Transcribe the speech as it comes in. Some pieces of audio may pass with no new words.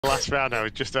Last round, I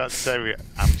was just about to say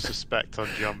I'm suspect on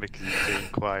John because he's being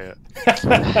quiet.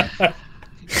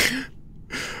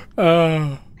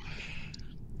 Oh.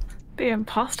 The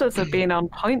imposters have been on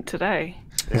point today.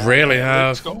 Yeah, really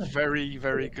Luke's have. got very,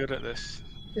 very good at this.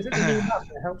 Is it the new map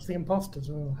that helps the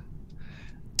imposters? Or...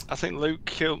 I think Luke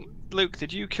killed... Luke,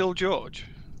 did you kill George?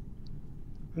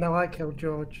 No, I killed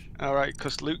George. Alright,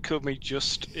 because Luke killed me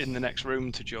just in the next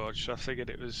room to George, so I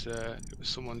figured it was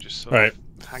someone just sort right.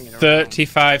 of hanging around.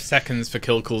 35 seconds for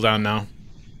kill cooldown now.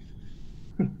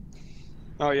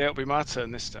 Oh yeah, it'll be my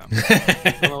turn this time.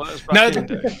 No,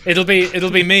 it'll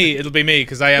be me. It'll be me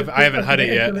because I haven't had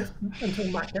it yet.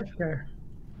 Until Matt gets there.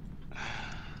 I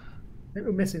think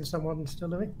we're missing someone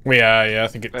still, are we? We are, yeah. I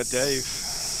think it's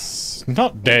Dave.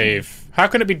 Not Dave. How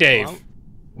can it be Dave?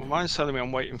 Well, mine's telling me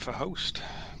I'm waiting for host.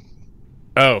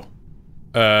 Oh.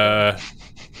 No,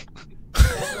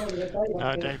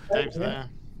 Dave's there.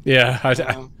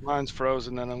 Yeah. Mine's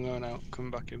frozen, then I'm going out,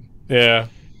 coming back in. Yeah.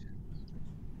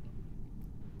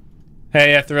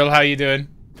 Hey, Ethereal, how you doing?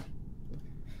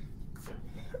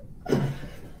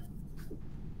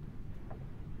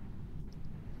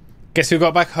 Guess who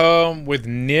got back home with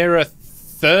near a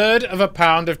third of a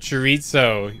pound of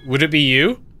chorizo? Would it be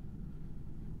you?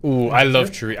 Ooh, I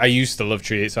love chorizo. I used to love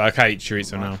chorizo. I can't eat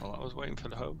chorizo now. I was waiting for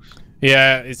the host.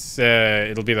 Yeah, it's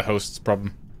it'll be the host's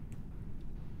problem.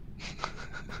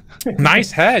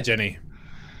 Nice hair, Jenny.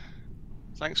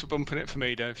 Thanks for bumping it for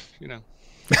me, Dave. You know.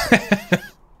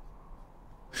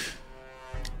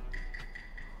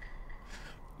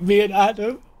 Me and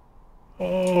Adam.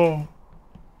 Oh.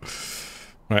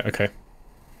 Right, okay.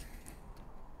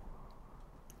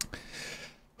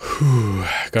 Whew.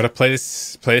 Gotta play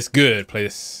this good. Play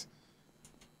this.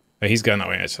 Oh, he's going that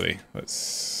way actually.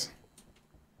 Let's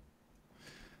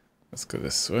go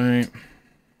this way.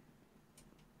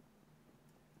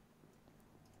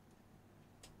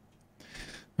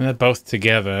 And they're both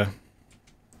together.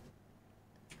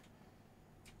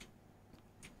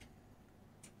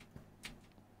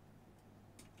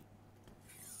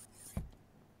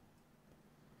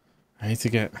 I need to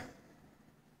get...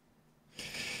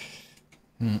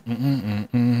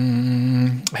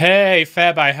 Hey,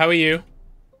 Fairby, how are you?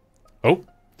 Oh,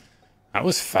 that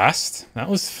was fast. That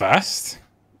was fast.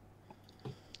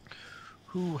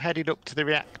 Who headed up to the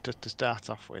reactor to start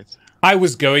off with? I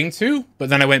was going to, but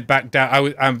then I went back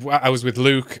down. I was with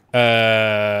Luke,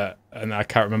 and I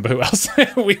can't remember who else.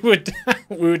 we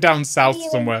were down south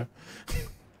somewhere.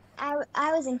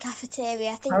 I was in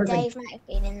cafeteria. I think Dave might have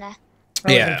been in there.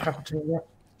 Yeah.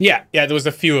 There was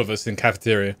a few of us in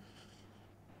cafeteria.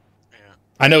 Yeah.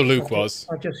 I know Luke was.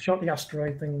 I just shot the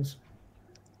asteroid things.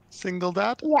 Single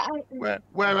dad? Yeah.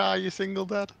 Where are you, single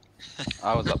dad?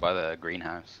 I was up by the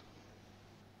greenhouse.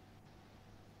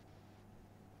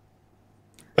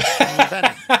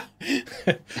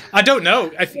 I don't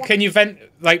know. Can you vent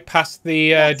like past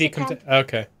the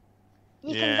Okay.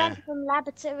 You can vent from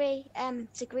laboratory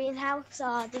to greenhouse,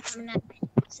 or they can vent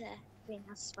to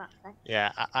greenhouse as well.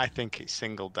 Yeah, I think it's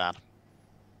single dad.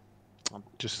 I'm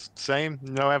just saying,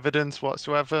 no evidence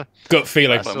whatsoever. Gut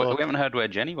feeling. We haven't heard where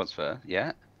Jenny was for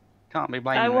yet. Can't be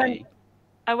blaming me.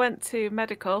 I went to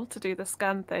medical to do the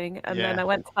scan thing, and then I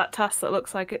went to that task that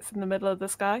looks like it's in the middle of the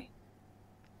sky.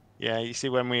 Yeah, you see,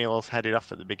 when we all headed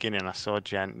off at the beginning, I saw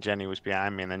Jenny was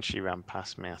behind me, and then she ran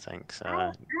past me, I think.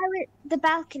 So. The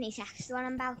balcony task, the one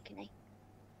on balcony.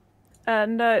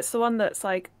 No, it's the one that's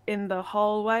like in the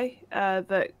hallway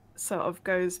that sort of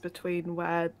goes between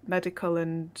where medical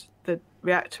and the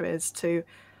reactor is to.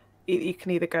 You can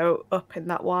either go up in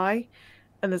that Y,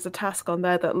 and there's a task on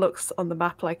there that looks on the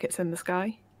map like it's in the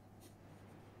sky.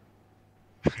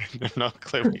 Not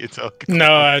clear what you're talking No,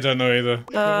 about. I don't know either.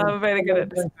 I'm very good at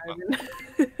describing.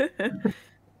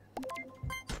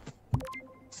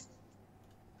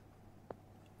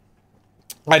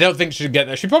 I don't think she'd get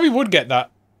that. She probably would get that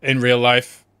in real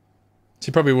life. She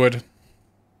probably would.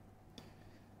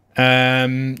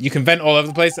 You can vent all over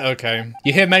the place. Okay.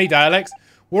 You hear many dialects.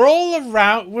 We're all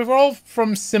around. We're all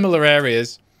from similar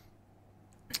areas.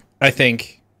 I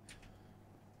think.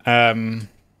 I've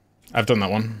done that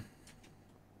one.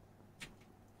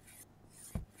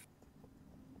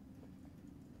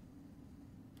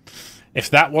 If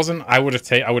that wasn't, I would have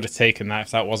taken that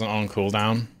if that wasn't on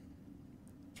cooldown.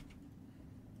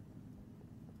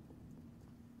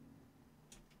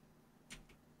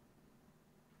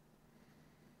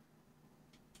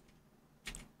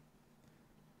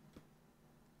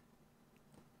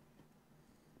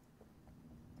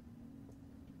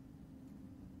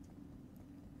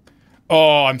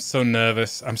 Oh, I'm so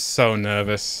nervous. I'm so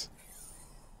nervous.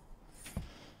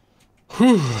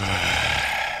 Whew.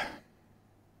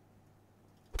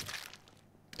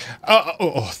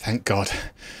 Oh, thank God.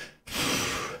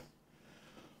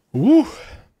 Woo.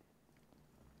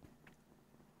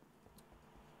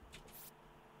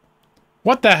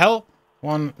 What the hell?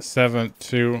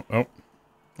 172. Oh,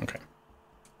 okay.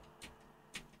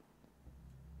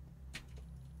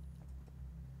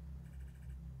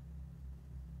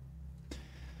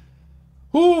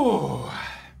 Ooh.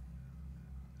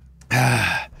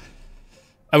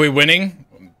 Are we winning?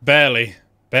 Barely.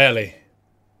 Barely.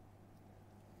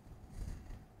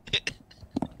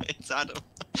 It's Adam.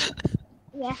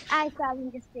 Yeah, I saw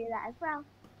him just do that as well.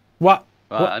 What?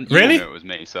 Well, What? and you Really? knew it was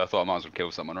me, so I thought I might as well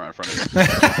kill someone right in front of me.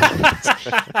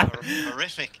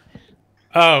 Horrific.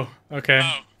 Oh, okay.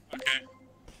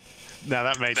 No,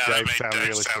 that made Dave sound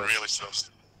really sus.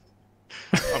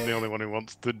 I'm the only one who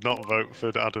wants to not vote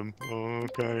for Adam. Oh,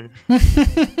 okay.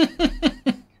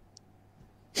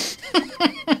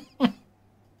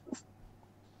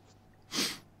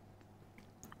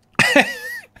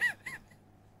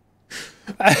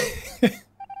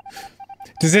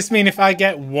 Does this mean if I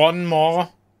get one more,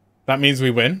 that means we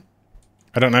win?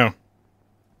 I don't know.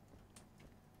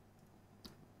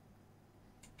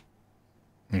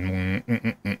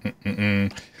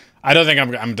 I don't think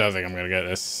I'm gonna get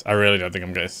this. I really don't think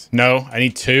I'm gonna get this. No, I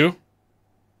need 2.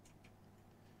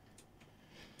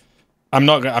 I'm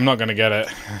not gonna get it.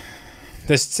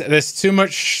 There's too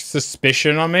much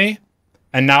suspicion on me,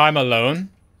 and now I'm alone.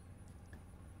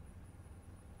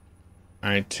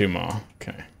 I need 2 more.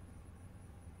 Okay.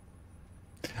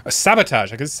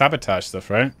 Sabotage. I can sabotage stuff,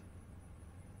 right?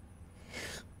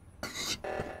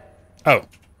 Oh.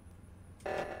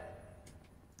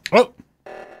 Oh.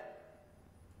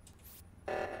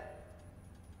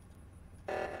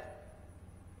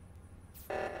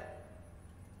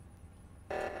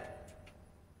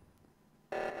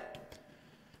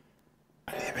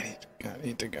 I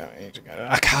need to go.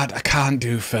 I can't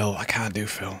do Phil. I can't do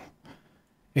Phil.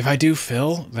 If I do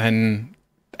Phil, then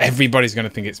everybody's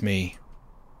gonna think it's me.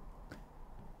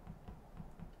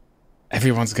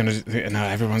 Everyone's gonna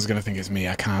think it's me.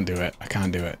 I can't do it. I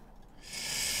can't do it.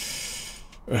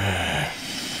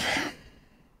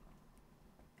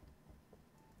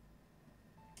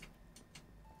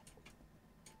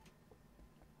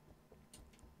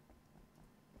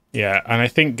 Yeah, and I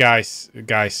think Guy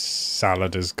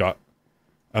Salad has got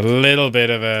a little bit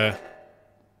of a...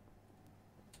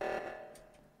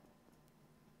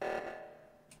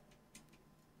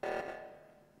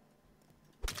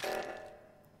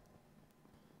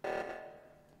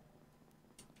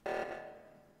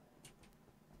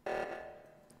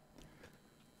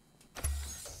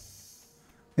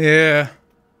 Yeah.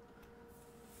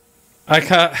 I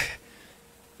can't...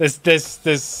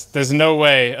 There's no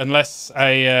way unless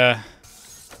I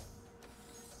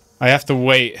have to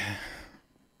wait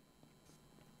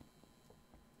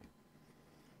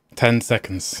 10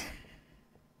 seconds.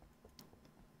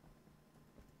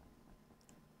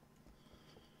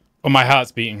 Oh, my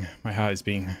heart's beating. My heart is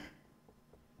beating.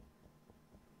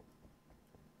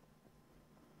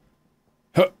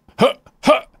 Huh, huh,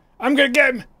 huh. I'm gonna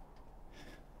get him.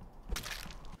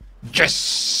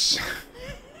 Yes.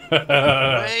 Way.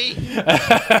 I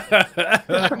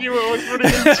knew I was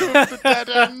running into the dead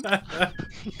end.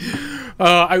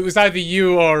 It was either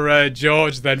you or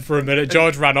George then for a minute.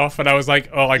 George ran off and I was like,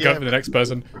 oh, I go for the next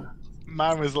person.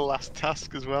 Mine was the last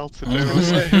task as well to do.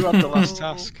 Who had the last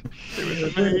task? It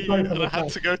was me, and I had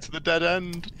to go to the dead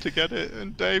end to get it,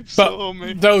 and Dave saw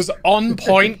me. Those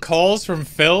on-point calls from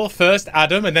Phil, first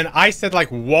Adam, and then I said like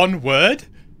one word,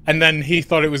 and then he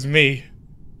thought it was me.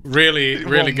 Really,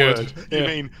 really good. Word. You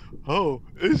mean, oh,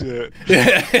 is it?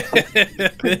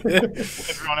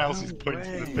 Everyone else is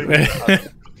pointing the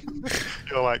finger.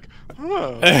 You're like,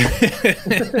 oh.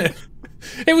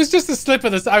 It was just a slip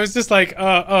of this. I was just like,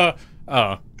 oh.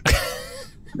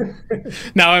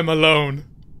 Now I'm alone.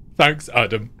 Thanks,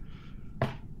 Adam.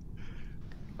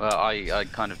 Well, I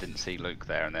kind of didn't see Luke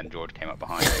there, and then George came up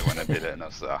behind me when I did it, and I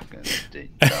was like, no,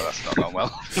 that's not gone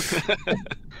well.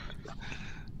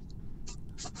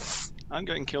 I'm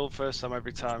getting killed first time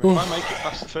every time. If I make it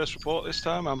past the first report this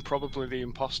time, I'm probably the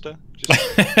imposter.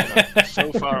 Just,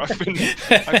 so far, I've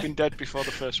been dead before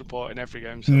the first report in every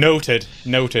game. So. Noted.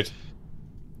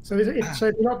 So so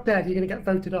if you're not dead, you're going to get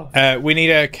voted off. We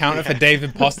need a counter for Dave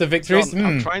imposter victories. John,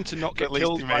 I'm trying to not get At least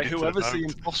killed he by made it to the whoever's the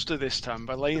vote. imposter this time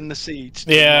by laying the seeds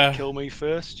to not kill me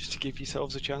first, just to give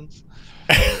yourselves a chance.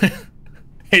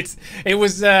 It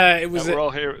was We're all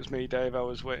here. It was me, Dave. I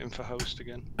was waiting for host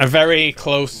again. a very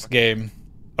close game.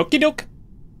 Okie doke.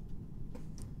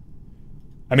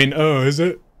 I mean, oh, is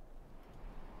it?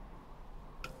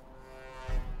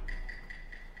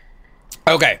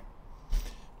 Okay.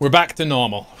 We're back to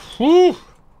normal. Whew.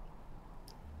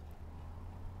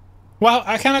 Well,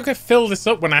 I cannot fill this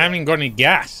up when I haven't even got any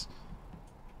gas.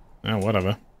 Oh,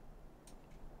 whatever.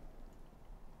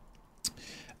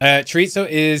 Chorizo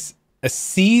is a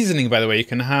seasoning, by the way. You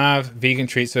can have vegan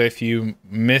chorizo if you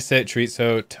miss it.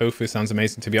 Chorizo tofu sounds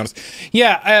amazing, to be honest.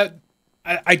 Yeah,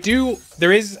 I do.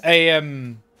 There is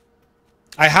a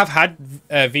I have had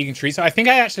vegan chorizo. I think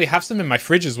I actually have some in my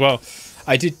fridge as well.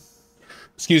 I did.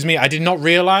 Excuse me. I did not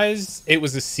realize it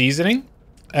was a seasoning.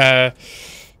 The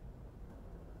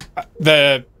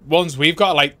ones we've got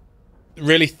are like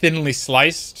really thinly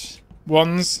sliced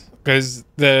ones, because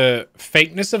the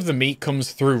fakeness of the meat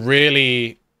comes through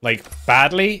really like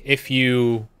badly if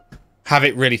you have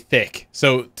it really thick.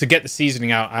 So to get the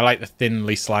seasoning out, I like the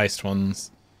thinly sliced ones.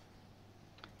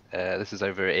 This is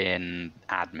over in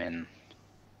admin.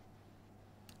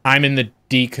 I'm in the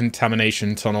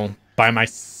decontamination tunnel by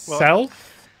myself.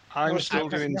 I'm still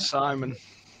doing Simon.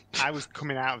 I was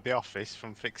coming out of the office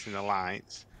from fixing the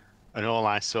lights, and all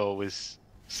I saw was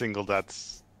Single Dad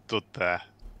stood there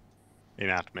in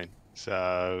admin.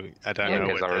 So I don't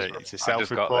know whether it's a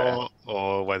self-report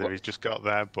or whether he's just got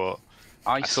there, but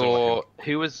I saw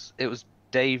who was it was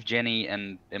Dave, Jenny,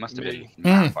 and it must have been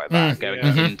Matt by that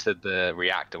going into the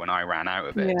reactor when I ran out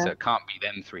of it. So it can't be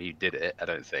them three who did it, I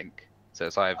don't think. So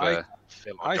it's either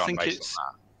Phil or John. I think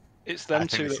it's them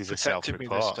two that protected me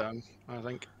this time,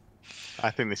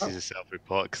 I think this is a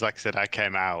self-report, because like I said, I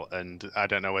came out and I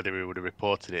don't know whether he would have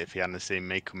reported it if he hadn't seen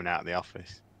me coming out of the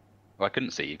office. Well, I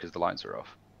couldn't see you because the lights were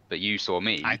off. But you saw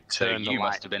me, so you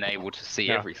must have been able to see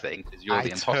everything because you're the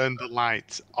imposter. I turned the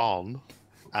lights on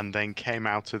and then came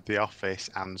out of the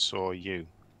office and saw you.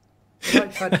 Yeah,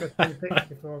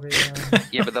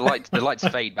 but the lights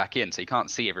fade back in, so you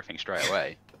can't see everything straight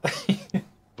away.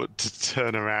 But to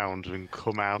turn around and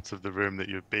come out of the room that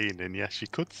you've been in, yes, you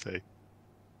could see.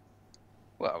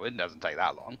 Well, it doesn't take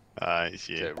that long. It's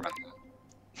you.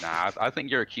 Nah, I think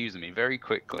you're accusing me very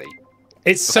quickly.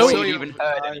 It's so you even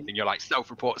heard anything. You're like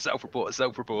self-report, self-report,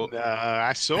 self-report. No,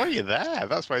 I saw you there.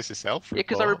 That's why it's a self-report. Yeah,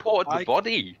 because I reported the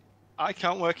body. I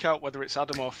can't work out whether it's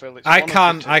Adam or Phil. It's I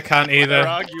can't either. They're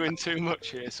arguing too much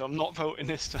here, so I'm not voting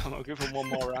this time. I'll give them one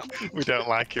more round. We don't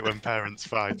like it when parents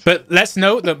fight. But let's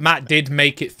note that Matt did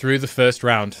make it through the first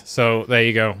round, so there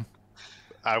you go.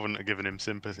 I wouldn't have given him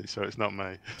sympathy, so it's not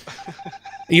me.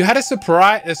 You had a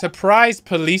surprise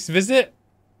police visit?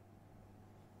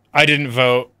 I didn't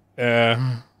vote. I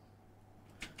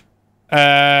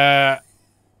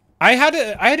had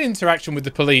an interaction with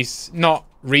the police, not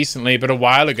recently, but a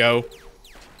while ago.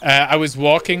 I was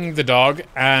walking the dog,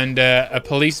 and a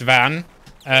police van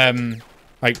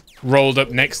like rolled up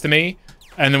next to me,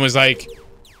 and then was like,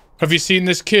 "Have you seen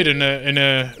this kid in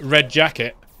a red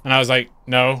jacket?" And I was like,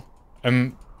 "No."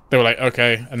 And they were like,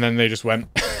 "Okay," and then they just went.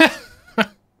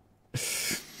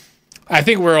 I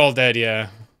think we're all dead, yeah.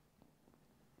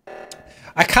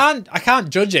 I can't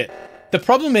judge it. The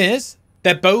problem is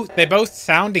they both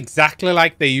sound exactly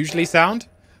like they usually sound.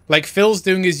 Like Phil's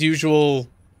doing his usual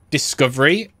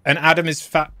discovery, and Adam is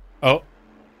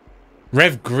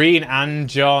Rev Green and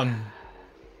John.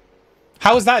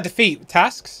 How was that a defeat?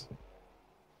 Tasks?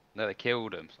 No, they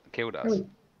killed him. Killed us.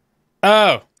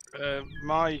 Oh.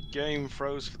 My game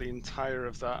froze for the entire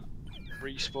of that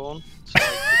respawn, so I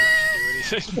couldn't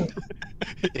actually do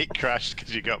anything. It crashed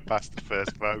because you got past the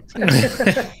first vote.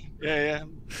 Yeah.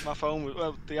 My phone was.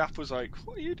 Well, the app was like,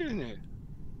 "What are you doing here?"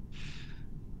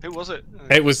 Who was it?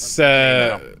 It was.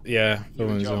 Yeah, Phil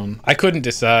and John. I couldn't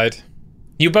decide.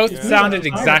 You both sounded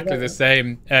exactly the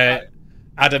same.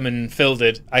 Adam and Phil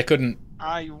did. I couldn't.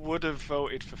 I would have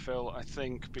voted for Phil, I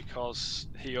think, because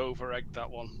he over-egged that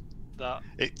one.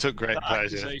 It took great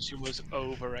pleasure. That accusation was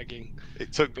over-egging.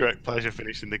 It took great pleasure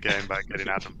finishing the game by getting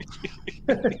Adam.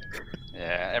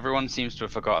 Yeah, everyone seems to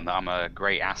have forgotten that I'm a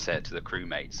great asset to the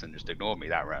crewmates and just ignored me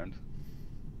that round.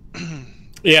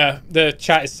 Yeah, the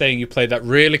chat is saying you played that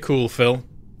really cool, Phil.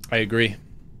 I agree.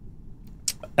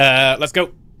 Let's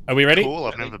go. Are we ready? Cool,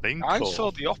 I've never been cool. I saw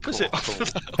the opposite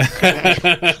of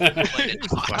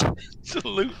that.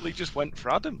 Absolutely just went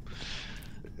for Adam.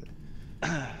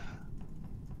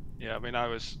 Yeah, I mean, I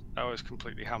was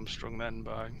completely hamstrung then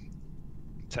by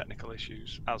technical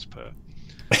issues, as per.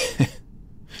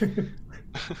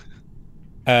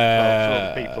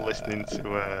 Well, for the people listening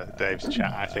to Dave's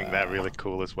chat, I think they're really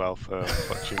cool as well for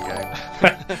watching games.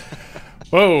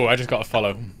 Whoa! I just got a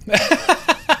follow.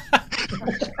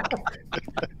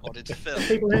 What did Phil?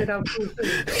 People here down cool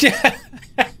too. Yeah.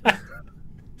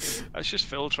 That's just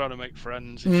Phil trying to make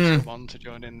friends and just come on to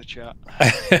join in the chat.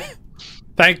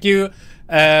 Thank you,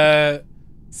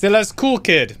 Silas Cool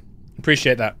Kid.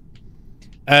 Appreciate that.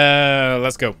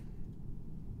 Let's go.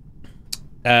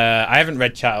 I haven't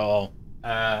read chat at all.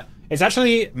 It's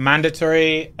actually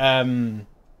mandatory.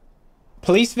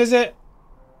 Police visit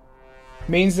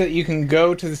means that you can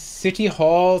go to the city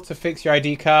hall to fix your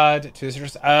ID card.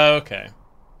 Okay.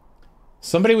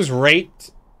 Somebody was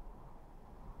raped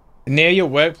near your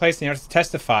workplace and you have to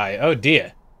testify. Oh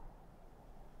dear.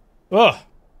 Oh.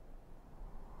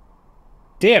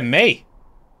 Dear me.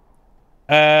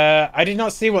 I did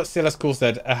not see what Silas Cool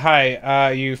said. Hi,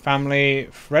 are you family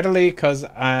friendly? Because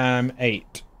I'm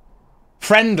 8.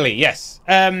 Friendly, yes.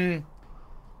 Kind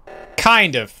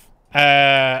of.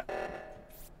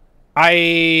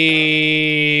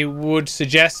 I would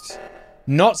suggest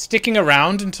not sticking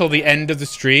around until the end of the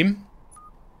stream.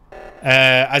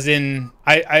 As in,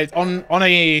 on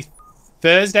a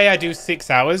Thursday I do 6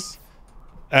 hours.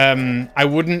 I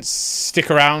wouldn't stick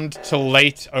around till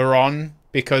later on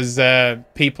because other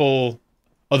people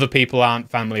aren't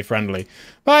family friendly.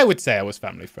 But I would say I was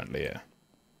family friendly, yeah.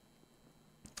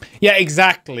 Yeah,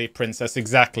 exactly, Princess,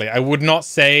 exactly. I would not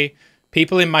say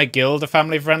people in my guild are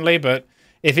family friendly, but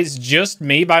if it's just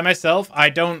me by myself, I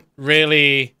don't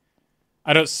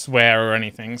swear or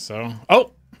anything, so...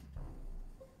 Oh!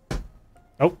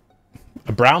 Oh.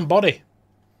 A brown body.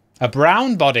 A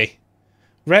brown body.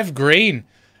 Rev Green.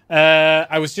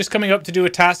 I was just coming up to do a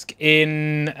task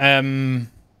in admin,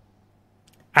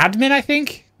 I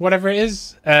think, whatever it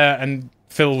is, and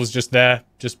Phil was just there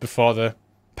just before the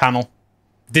panel.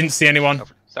 Didn't see anyone.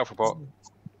 Self-report.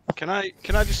 Can I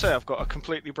just say I've got a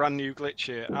completely brand new glitch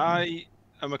here. I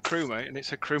am a crewmate, and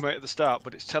it's a crewmate at the start,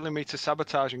 but it's telling me to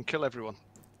sabotage and kill everyone.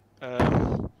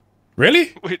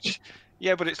 Really?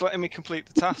 Yeah, but it's letting me complete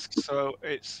the task, so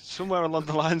it's somewhere along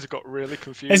the lines. I got really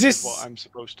confused with what I'm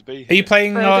supposed to be here. Are you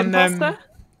playing on?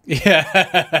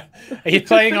 Yeah. Are you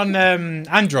playing on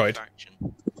Android?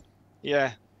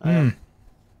 Yeah.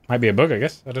 Might be a bug, I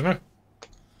guess. I don't know.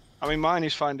 I mean, mine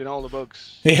is finding all the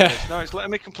bugs. Yeah. No, it's letting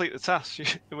me complete the task,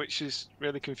 which is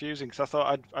really confusing because I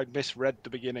thought I'd misread the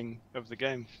beginning of the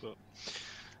game. But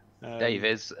Dave,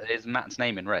 is Matt's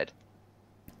name in red?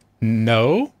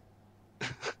 No.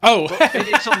 Oh,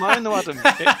 it's on mine though, Adam.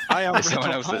 I am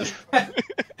someone else's.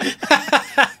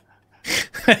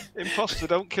 Imposter,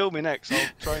 don't kill me next. I'll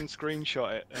try and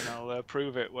screenshot it, and I'll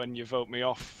prove it when you vote me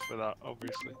off for that.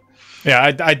 Obviously.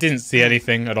 Yeah, I didn't see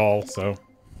anything at all, so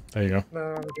there you go. No,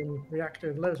 I was in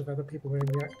Reactor. Loads of other people were in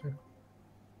Reactor.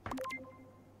 I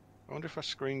wonder if I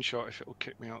screenshot if it will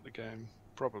kick me out of the game.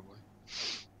 Probably.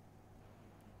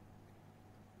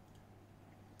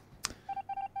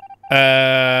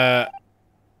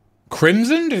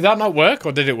 Crimson? Did that not work,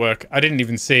 or did it work? I didn't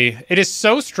even see. It is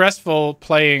so stressful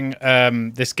playing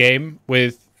this game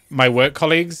with my work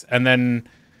colleagues, and then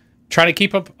trying to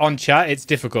keep up on chat. It's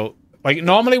difficult. Like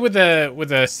normally with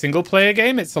a single player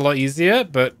game, it's a lot easier,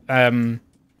 but I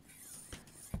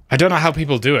don't know how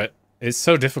people do it. It's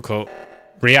so difficult.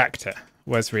 Reactor.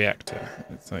 Where's Reactor?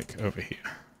 It's like over here.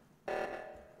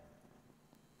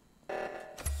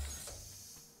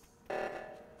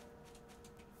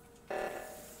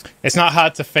 It's not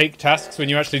hard to fake tasks when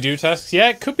you actually do tasks. Yeah,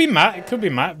 it could be Matt. It could be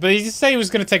Matt. But he just said he was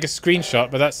going to take a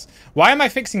screenshot, but that's... Why am I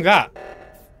fixing that?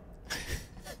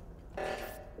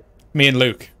 Me and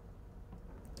Luke.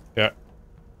 Yeah.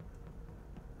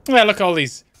 Yeah, look at all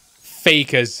these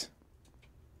fakers.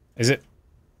 Is it?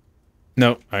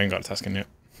 No, I ain't got a task in yet.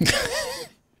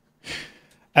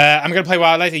 I'm going to play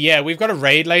WoW later. Yeah, we've got a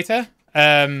raid later.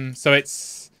 So it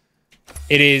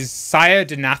is Sire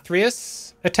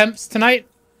Denathrius attempts tonight.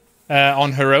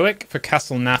 On Heroic for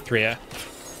Castle Nathria.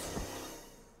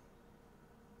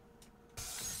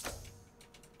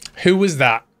 Who was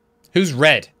that? Who's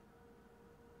red?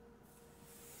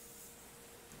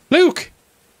 Luke!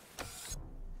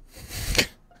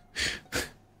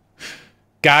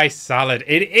 Guy Salad.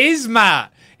 It is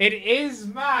Matt! It is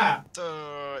Matt!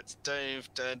 Oh, it's Dave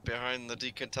dead behind the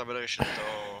decontamination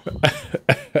door.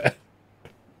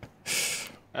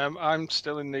 I'm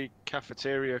still in the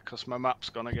cafeteria because my map's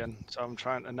gone again, so I'm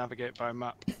trying to navigate by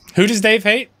map. Who does Dave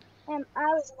hate? I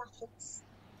was in Athens.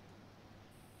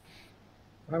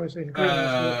 I was in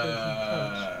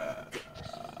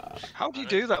How do you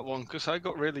do that one? Because I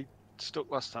got really stuck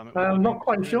last time. I'm not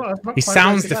quite sure. He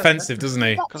sounds defensive, doesn't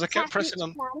he? Because I kept pressing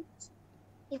on...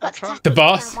 You've got to the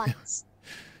boss?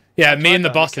 Yeah, me and the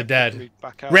boss are dead.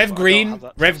 Rev Green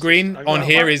on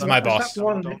here is my boss.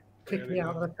 Kicked me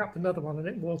out and I tapped another one and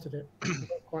it watered it. I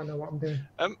don't quite know what I'm doing.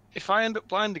 If I end up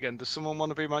blind again, does someone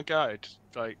want to be my guide,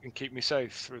 like, and keep me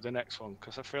safe through the next one?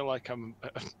 Because I feel like I'm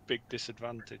at a big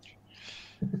disadvantage.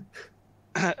 Luke,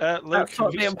 that's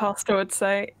what the imposter would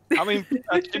say. I mean,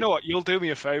 you know what? You'll do me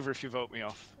a favour if you vote me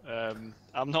off.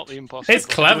 I'm not the imposter. It's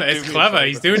clever. It's clever.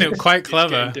 He's doing it quite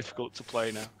clever. It's getting difficult to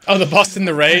play now. Oh, the boss in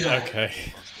the raid. Okay.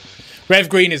 Rev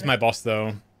Green is my boss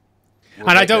though.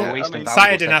 And I don't.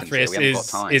 Saiyajin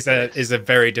Athreus is a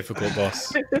very difficult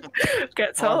boss.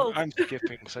 Get told. I'm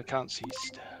skipping, so I can't see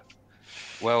stuff.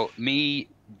 Well, me,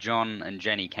 John, and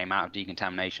Jenny came out of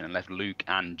decontamination and left Luke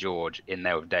and George in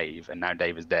there with Dave, and now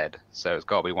Dave is dead. So it's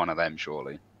got to be one of them,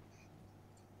 surely.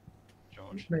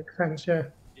 George. Makes sense, yeah.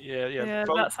 Yeah,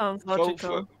 that sounds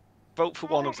logical. Vote for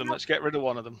one of them. Let's get rid of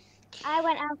one of them. I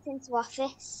went out into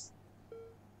office.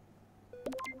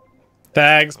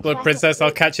 Thanks, Blood Princess.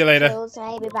 I'll catch you later.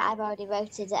 Maybe, but I've already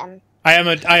voted. I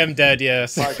am dead.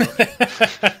 Yes.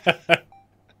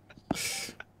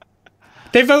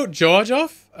 They vote George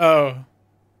off. Oh,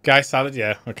 Guy Salad.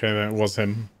 Yeah. Okay, that was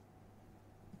him.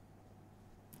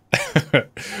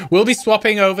 We'll be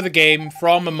swapping over the game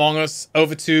from Among Us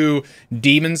over to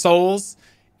Demon Souls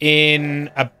in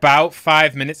about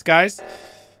 5 minutes, guys.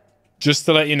 Just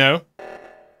to let you know.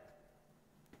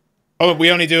 Oh, we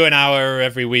only do an hour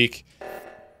every week.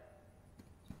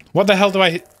 What the hell do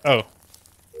I hit? Oh.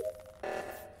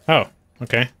 Oh,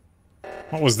 okay.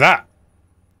 What was that?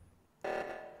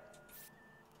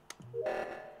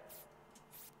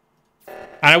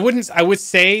 And I would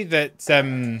say that,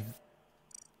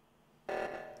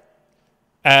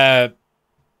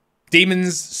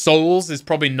 Demon's Souls is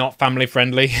probably not family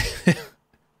friendly.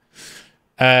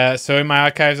 So in my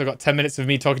archives, I've got 10 minutes of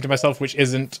me talking to myself, which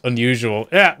isn't unusual.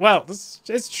 Yeah, well,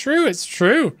 it's true. It's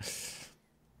true.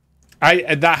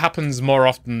 That happens more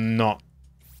often than not.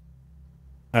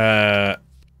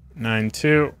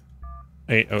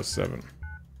 92807.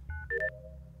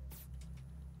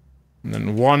 And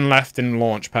then one left in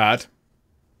Launchpad.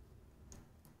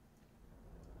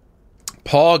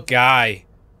 Poor guy.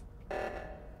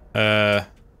 Where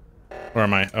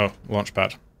am I? Oh,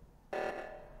 Launchpad.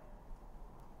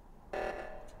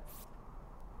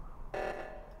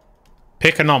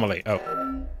 Pick anomaly. Oh.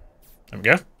 There we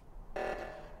go.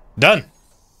 Done.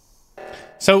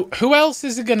 So, who else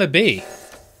is it gonna be?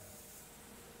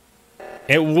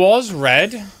 It was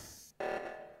red. Is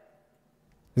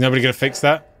nobody gonna fix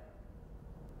that?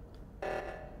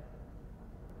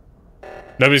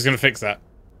 Nobody's gonna fix that.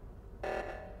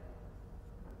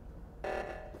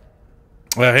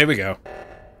 Well, here we go.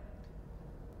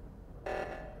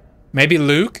 Maybe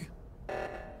Luke?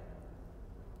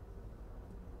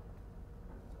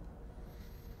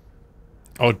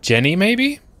 Or Jenny,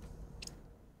 maybe?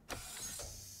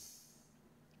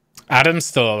 Adam's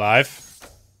still alive.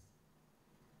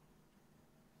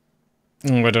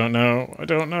 I don't know. I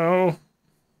don't know.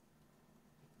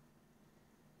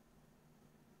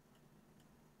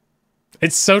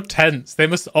 It's so tense. They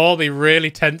must all be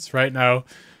really tense right now.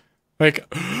 Like,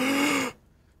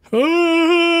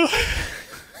 oh.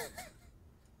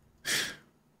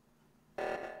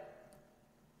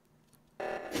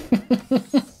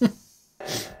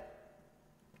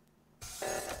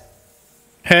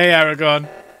 Hey, Aragon.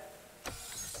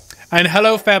 And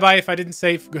hello, Fairby, if I didn't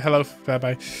say hello,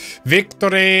 Fairby.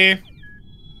 Victory!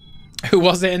 Who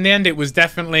was it in the end? It was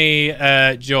definitely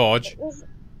George. It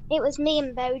was me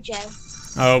and Bojo.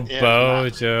 Oh, yeah,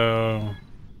 Bojo.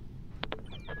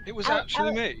 It was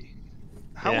actually me.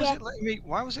 How was it letting me?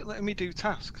 Why was it letting me do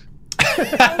tasks?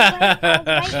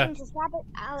 I was waiting to stab it.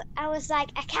 I was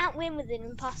like, I can't win with an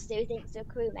imposter who thinks they're a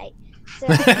crewmate. So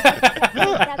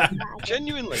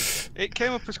genuinely, it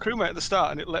came up as crewmate at the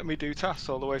start, and it let me do tasks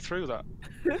all the way through that.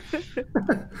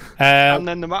 And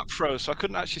then the map froze, so I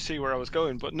couldn't actually see where I was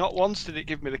going. But not once did it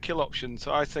give me the kill option.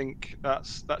 So I think that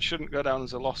shouldn't go down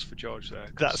as a loss for George there.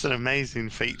 That's an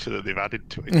amazing feature that they've added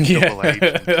to it. Yeah. Double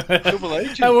agent. Double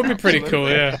agent. That would be pretty cool.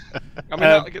 Yeah. I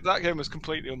mean, that game was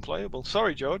completely unplayable.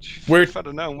 Sorry, George. If I'd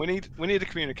have known, we need a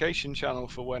communication channel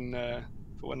for when that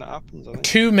happens. I think.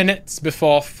 2 minutes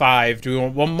before 5. Do we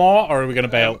want one more, or are we going to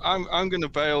bail? I'm going to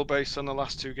bail based on the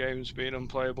last 2 games being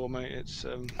unplayable, mate. It's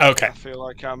okay. I feel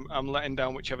like I'm letting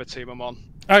down whichever team I'm on.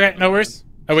 Okay, no worries.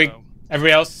 Are we?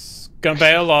 Everybody else going to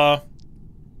bail, or?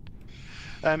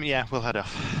 Yeah, we'll head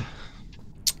off.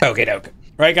 Okay, okay.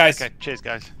 Right, guys. Okay, cheers,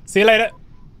 guys. See you later.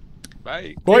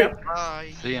 Bye. Boy.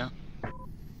 Bye. See ya.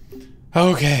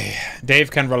 Okay,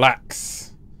 Dave can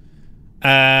relax.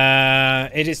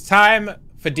 It is time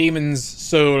for Demon's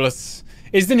Souls.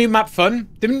 Is the new map fun?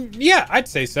 Yeah, I'd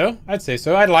say so. I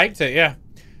liked it, yeah.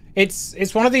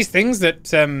 It's one of these things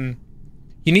that you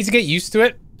need to get used to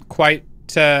it quite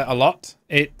a lot.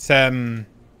 It's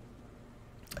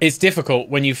difficult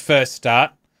when you first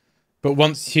start, but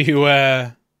once you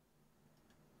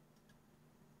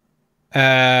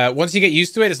get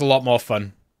used to it, it's a lot more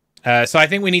fun. So I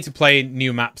think we need to play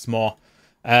new maps more.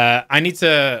 I need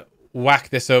to whack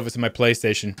this over to my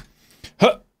PlayStation.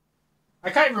 Huh. I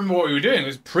can't remember what we were doing. It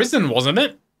was prison, wasn't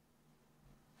it?